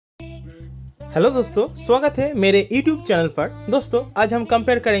Hello दोस्तों, स्वागत है मेरे YouTube चैनल पर। दोस्तों आज हम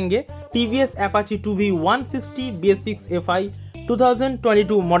कंपेयर करेंगे TVS Apache 2V160 Bs6 FI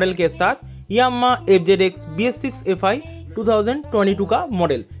 2022 model के साथ Yamaha FZ-x Bs6 FI 2022 का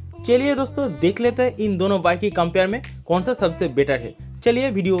मॉडल। चलिए दोस्तों देख लेते हैं इन दोनों बाइक की कंपेयर में कौन सा सबसे बेटर है। चलिए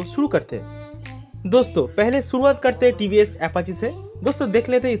वीडियो शुरू करते हैं। दोस्तों पहले शुरुआत करते हैं TVS Apache से। दोस्तों देख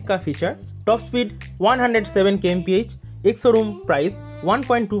लेते हैं इसका फीचर। टॉप स्पीड 107 kmph, एक showroom price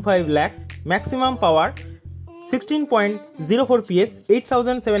 1.25 lakh, maximum power 16.04 PS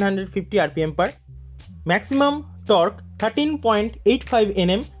 8750 RPM पर, मैक्सिमम टॉर्क 13.85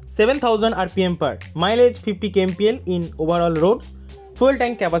 Nm 7000 RPM पर, mileage 50 kmpl in overall roads, fuel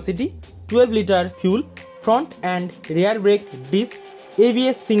tank capacity 12 litre fuel, front end rear brake disc,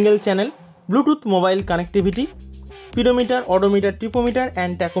 ABS single channel, Bluetooth mobile connectivity, speedometer, odometer, ट्रिपोमीटर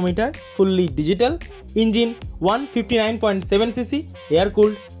and tachometer fully digital, engine 159.7 cc air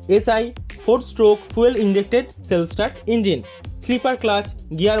cooled SI 4-stroke fuel injected self start engine, sleeper clutch,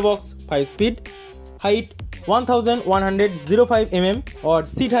 gearbox 5 speed, height 1105 mm और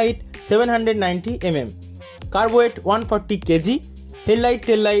seat height 790 mm, car weight 140 kg, headlight,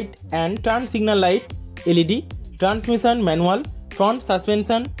 tail light and turn signal light LED, transmission manual, front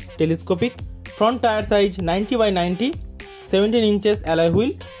suspension telescopic, front tire size 90 by 90, 17 inches alloy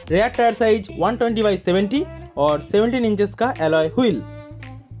wheel, rear tire size 120 by 70 और 17 inches का alloy wheel।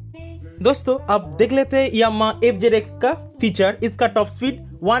 दोस्तों अब देख लेते हैं Yamaha FZ-x का feature. इसका top speed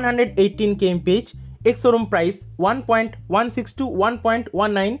 118 kmph, एक showroom price 1.16 to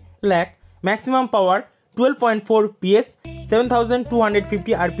 1.19 lakh, maximum power 12.4 PS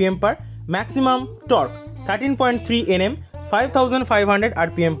 7250 RPM पर, मैक्सिमम टॉर्क 13.3 Nm 5500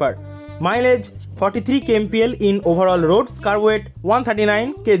 RPM पर, mileage 43 kmpl in overall roads, car wait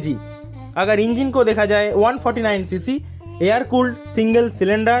 139 kg। अगर इंजन को देखा जाए 149 cc air cooled single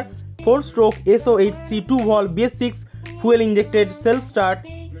cylinder 4-stroke SOHC 2-valve Bs6 fuel injected self start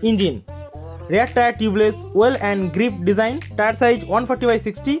engine, rear tire tubeless well and grip design, tire size 140 by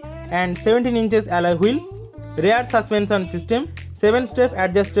 60 and 17 inches alloy wheel, rear suspension system 7-step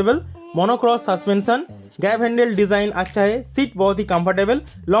adjustable monocross suspension, grab handle design अच्छा है, seat बहुत ही comfortable,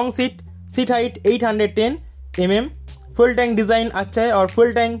 long seat height 810 mm, full tank design अच्छा है और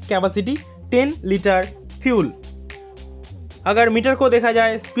full tank capacity 10 litre fuel. अगर metre को देखा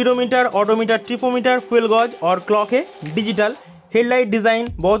जाए स्पीडोमीटर, ऑडोमीटर, ट्रिपोमीटर, फ्यूल गॉज और क्लॉक है डिजिटल, हेडलाइट डिजाइन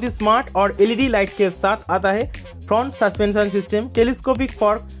बहुत ही स्मार्ट और LED लाइट के साथ आता है, front suspension system telescopic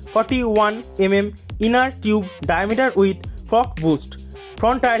for 41 mm inner tube diameter with Fock boost,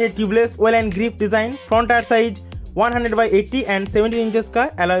 front tyre है tubeless well and grip design, front tyre size 100 by 80 and 17 inches का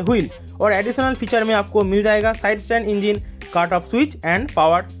alloy wheel और additional feature में आपको मिल जाएगा side stand engine, cut off switch and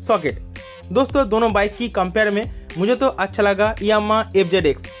power socket. दोस्तों दोनों bike की compare में मुझे तो अच्छा लगा Yamaha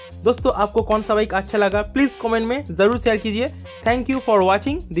FZ-x। दोस्तों आपको कौन सा बाइक अच्छा लगा प्लीज़ कमेंट में ज़रूर शेयर कीजिए। Thank you for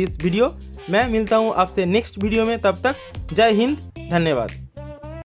watching this video. मैं मिलता हूँ आपसे नेक्स्ट वीडियो में, तब तक जय हिंद, धन्यवाद।